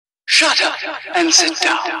Shut up and sit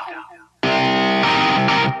down.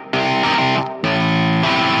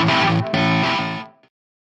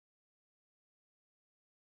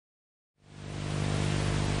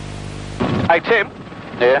 Hey, Tim.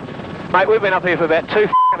 Yeah? Mate, we've been up here for about 2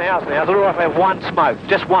 hours now. Is it all right if we have one smoke?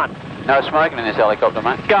 Just one. No smoking in this helicopter,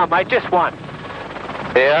 mate. Go on, mate, just one.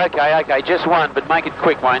 Yeah, okay, just one, but make it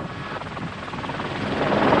quick, Wayne.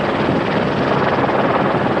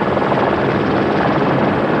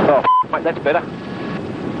 Oh, mate, that's better.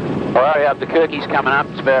 Well, hurry up, the Kirky's coming up.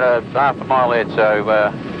 It's about a half a mile ahead, so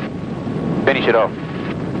finish it off.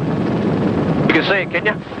 You can see it, can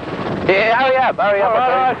you? Yeah, hurry up. All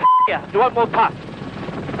right, yeah. Do one more puff.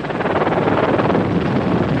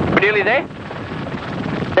 We're nearly there?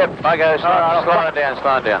 Yep, I go,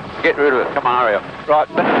 slowing down. Get rid of it, come on, hurry up. Right,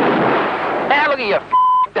 Now look at you,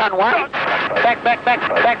 done, Wayne.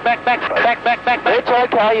 back.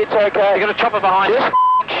 It's okay. You're going to chop it behind Just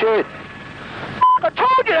shoot. I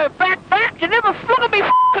told you to back. You never look at me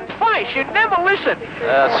face. You never listen.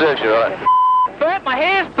 Serves you right. Burnt, my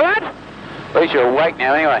hair's burnt. At least you're awake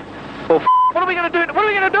now, anyway. Well, what are we going to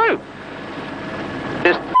do?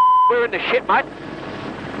 Just... We're in the shit, mate.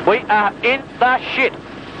 We are in the shit.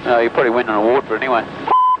 No, you're probably winning an award for it anyway.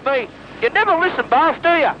 Me. You never listen, boss, do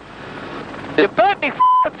you? You burnt me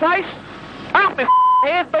face. Half my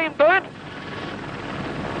hair's been burnt.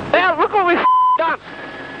 Now look what we've done.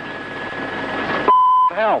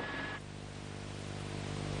 Hell.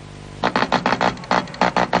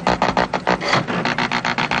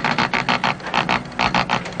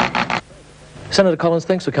 Senator Collins,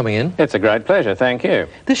 thanks for coming in. It's a great pleasure, thank you.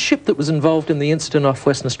 This ship that was involved in the incident off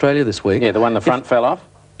Western Australia this week... Yeah, the one the front fell off?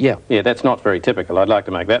 Yeah. Yeah, that's not very typical. I'd like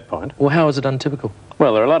to make that point. Well, how is it untypical?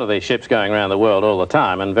 Well, there are a lot of these ships going around the world all the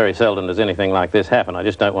time, and very seldom does anything like this happen. I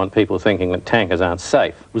just don't want people thinking that tankers aren't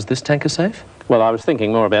safe. Was this tanker safe? Well, I was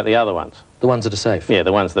thinking more about the other ones. The ones that are safe? Yeah,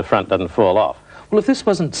 the ones the front doesn't fall off. Well, if this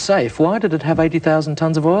wasn't safe, why did it have 80,000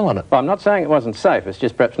 tonnes of oil on it? Well, I'm not saying it wasn't safe. It's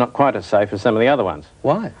just perhaps not quite as safe as some of the other ones.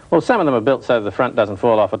 Why? Well, some of them are built so the front doesn't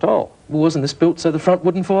fall off at all. Well, wasn't this built so the front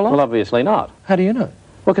wouldn't fall off? Well, obviously not. How do you know?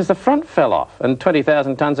 Well, because the front fell off and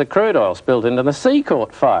 20,000 tonnes of crude oil spilled into the sea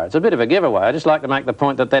caught fire. It's a bit of a giveaway. I just like to make the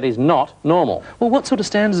point that that is not normal. Well, what sort of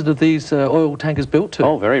standards are these oil tankers built to?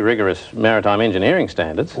 Oh, very rigorous maritime engineering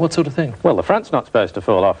standards. What sort of thing? Well, the front's not supposed to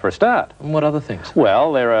fall off for a start. And what other things?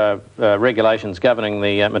 Well, there are regulations governing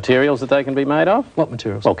the materials that they can be made of. What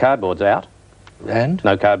materials? Well, cardboard's out. And?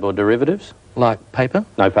 No cardboard derivatives. Like paper?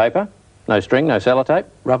 No paper. No string, no sellotape.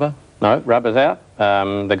 Rubber? No, rubber's out.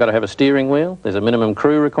 They've got to have a steering wheel. There's a minimum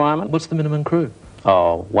crew requirement. What's the minimum crew?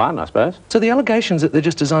 Oh, one, I suppose. So the allegations that they're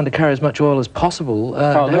just designed to carry as much oil as possible,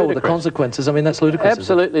 the hell with the consequences, I mean, that's ludicrous.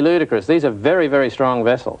 Absolutely ludicrous. These are very, very strong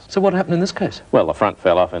vessels. So what happened in this case? Well, the front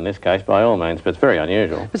fell off in this case, by all means, but it's very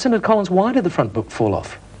unusual. But Senator Collins, why did the front book fall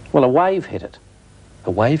off? Well, a wave hit it.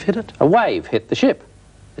 A wave hit it? A wave hit the ship.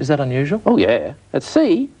 Is that unusual? Oh, yeah. At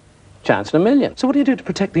sea, chance in a million. So what do you do to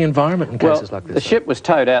protect the environment in cases like this? The ship was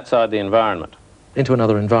towed outside the environment. Into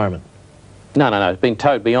another environment? No, it's been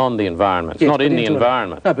towed beyond the environment. It's Yes, not in the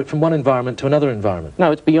environment. No, but from one environment to another environment.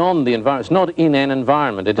 No, it's beyond the environment. It's not in an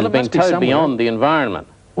environment. It has been towed beyond the environment.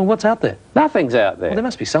 Well, what's out there? Nothing's out there. Well, there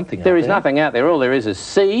must be something out there. There is nothing out there. All there is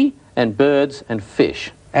sea and birds and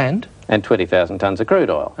fish. And? And 20,000 tonnes of crude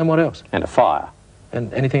oil. And what else? And a fire.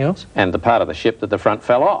 And anything else? And the part of the ship that the front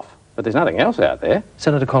fell off. But there's nothing else out there.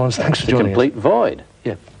 Senator Collins, thanks for joining us. It's a complete void.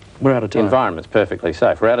 Yeah, we're out of time. The environment's perfectly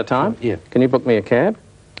safe. We're out of time? Yeah. Can you book me a cab?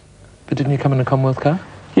 But didn't you come in a Commonwealth car?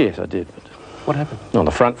 Yes, I did. But what happened? well,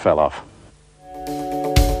 the front fell off.